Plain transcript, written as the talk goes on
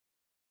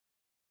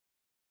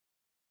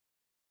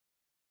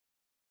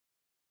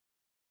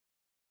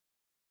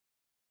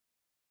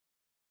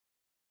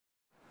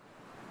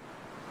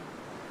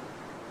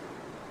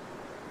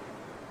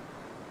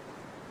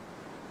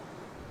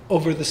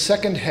Over the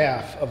second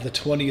half of the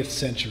 20th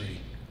century,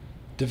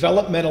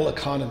 developmental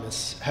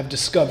economists have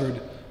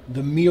discovered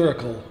the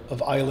miracle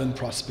of island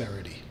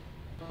prosperity.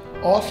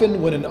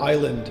 Often when an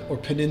island or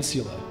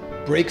peninsula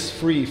breaks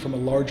free from a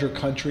larger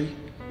country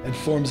and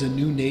forms a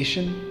new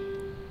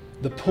nation,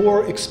 the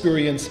poor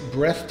experience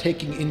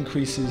breathtaking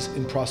increases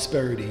in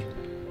prosperity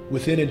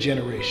within a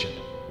generation.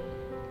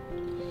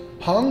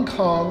 Hong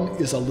Kong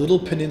is a little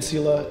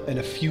peninsula and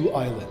a few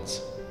islands.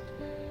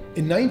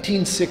 In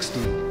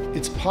 1960,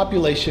 its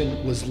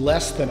population was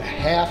less than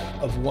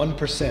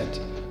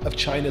 0.5% of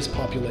China's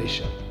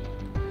population.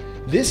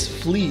 This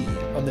flea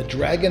on the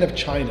Dragon of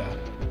China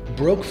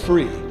broke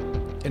free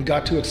and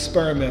got to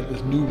experiment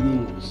with new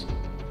rules.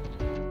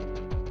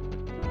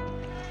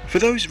 For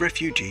those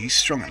refugees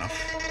strong enough,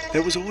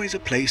 there was always a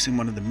place in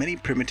one of the many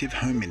primitive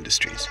home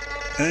industries,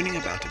 earning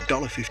about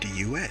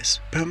 $1.50 US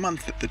per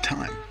month at the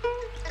time.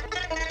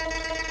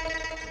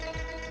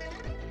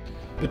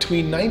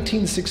 Between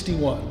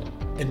 1961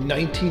 and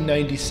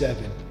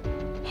 1997,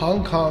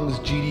 Hong Kong's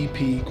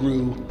GDP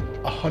grew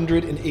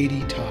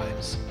 180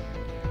 times.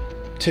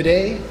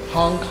 Today,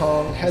 Hong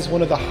Kong has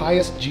one of the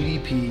highest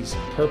GDPs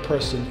per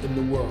person in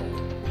the world.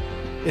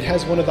 It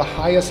has one of the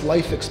highest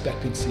life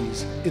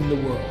expectancies in the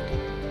world.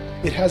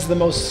 It has the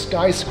most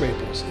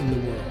skyscrapers in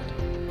the world.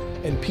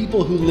 And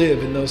people who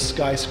live in those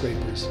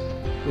skyscrapers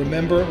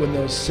remember when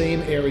those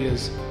same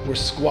areas were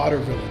squatter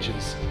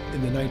villages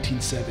in the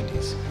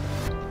 1970s.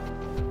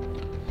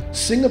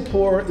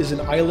 Singapore is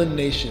an island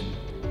nation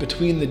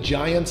between the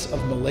giants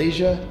of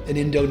Malaysia and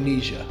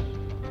Indonesia.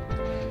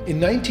 In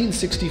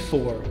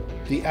 1964,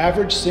 the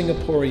average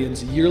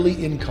Singaporean's yearly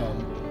income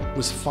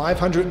was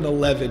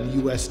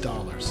 $511 US.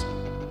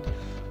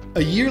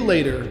 A year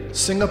later,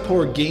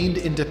 Singapore gained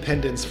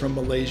independence from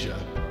Malaysia,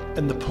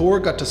 and the poor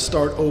got to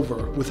start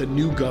over with a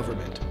new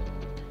government.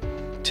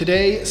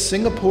 Today,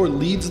 Singapore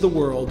leads the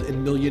world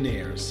in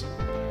millionaires.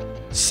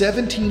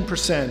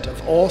 17%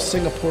 of all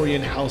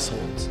Singaporean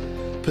households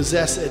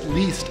possess at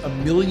least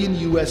 $1 million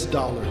US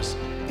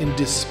in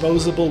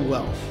disposable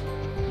wealth,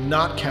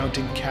 not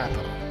counting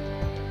capital.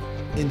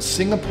 In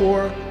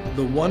Singapore,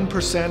 the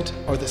 1%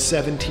 are the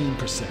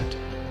 17%.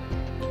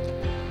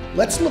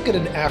 Let's look at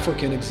an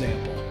African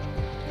example.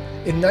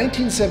 In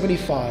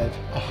 1975,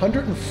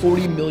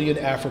 140 million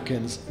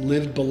Africans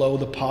lived below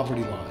the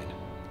poverty line.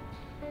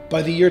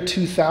 By the year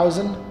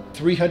 2000,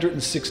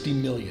 360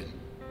 million.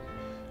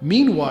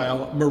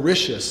 Meanwhile,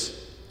 Mauritius,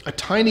 a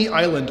tiny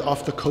island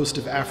off the coast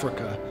of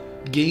Africa,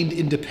 gained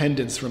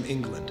independence from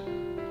England.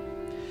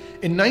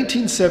 In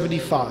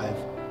 1975,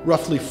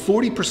 roughly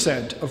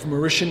 40% of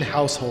Mauritian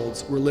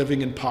households were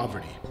living in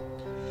poverty.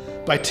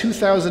 By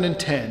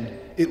 2010,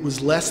 it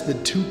was less than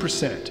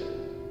 2%.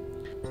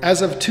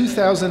 As of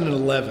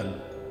 2011,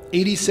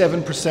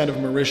 87% of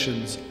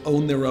Mauritians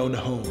own their own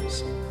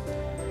homes.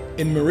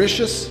 In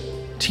Mauritius,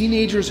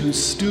 teenagers who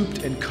stooped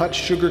and cut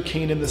sugar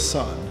cane in the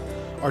sun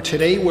are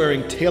today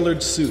wearing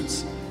tailored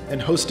suits and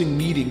hosting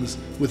meetings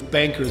with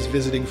bankers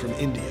visiting from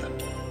India.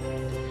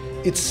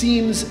 It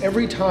seems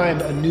every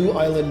time a new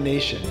island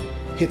nation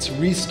hits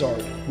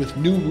restart with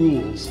new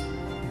rules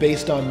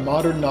based on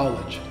modern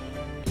knowledge,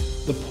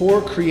 the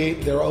poor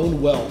create their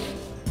own wealth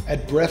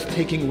at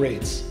breathtaking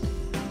rates,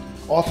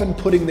 often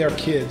putting their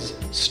kids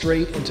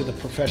straight into the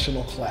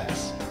professional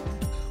class.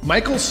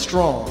 Michael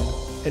Strong,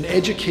 an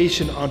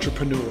education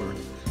entrepreneur,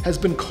 has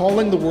been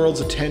calling the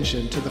world's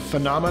attention to the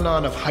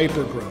phenomenon of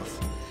hypergrowth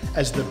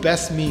as the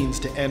best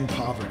means to end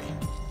poverty.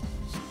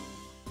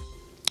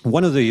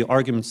 One of the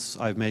arguments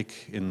I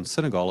make in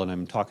Senegal, and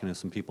I'm talking to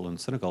some people in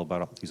Senegal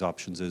about these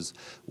options, is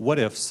what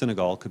if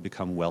Senegal could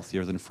become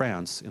wealthier than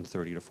France in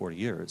 30 to 40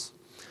 years?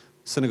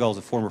 Senegal is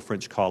a former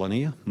French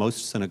colony.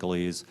 Most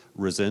Senegalese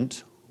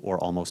resent or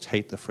almost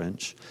hate the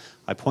French.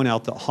 I point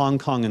out that Hong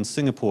Kong and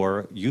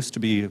Singapore used to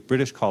be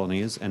British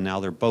colonies, and now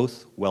they're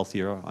both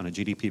wealthier on a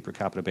GDP per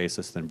capita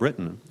basis than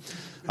Britain.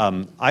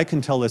 I can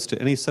tell this to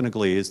any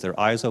Senegalese, their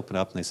eyes open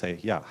up and they say,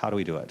 yeah, how do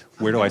we do it?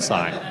 Where do I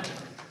sign?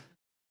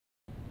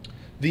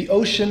 The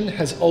ocean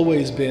has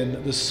always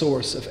been the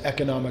source of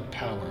economic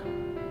power.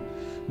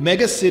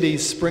 Mega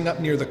cities spring up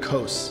near the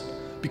coasts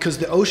because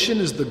the ocean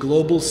is the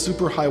global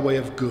superhighway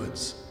of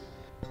goods.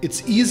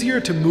 It's easier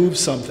to move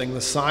something the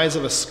size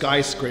of a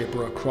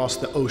skyscraper across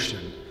the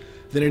ocean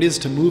than it is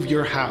to move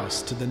your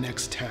house to the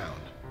next town.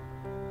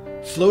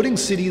 Floating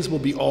cities will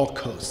be all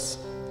coasts.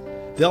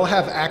 They'll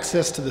have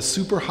access to the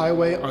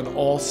superhighway on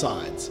all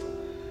sides.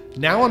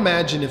 Now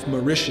imagine if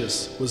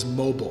Mauritius was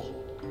mobile.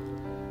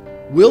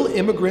 Will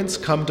immigrants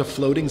come to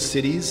floating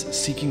cities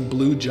seeking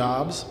blue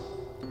jobs?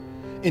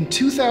 In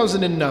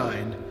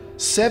 2009,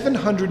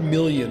 700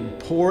 million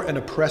poor and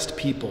oppressed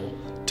people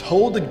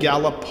told a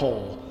Gallup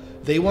poll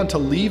they want to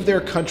leave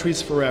their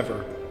countries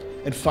forever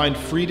and find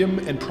freedom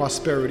and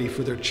prosperity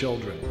for their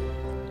children.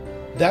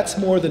 That's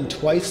more than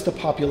twice the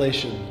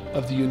population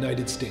of the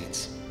United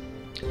States.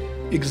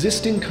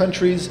 Existing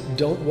countries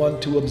don't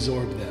want to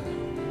absorb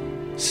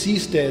them.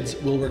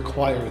 Seasteads will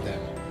require them.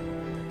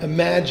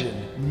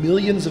 Imagine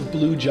millions of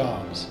blue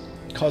jobs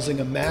causing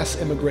a mass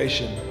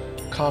immigration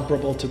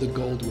comparable to the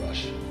gold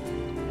rush.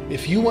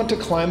 If you want to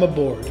climb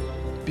aboard,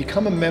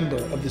 become a member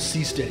of the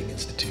Seasteading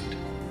Institute.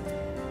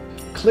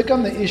 Click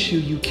on the issue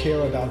you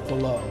care about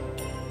below,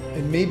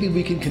 and maybe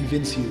we can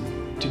convince you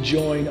to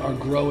join our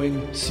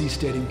growing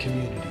seasteading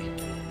community.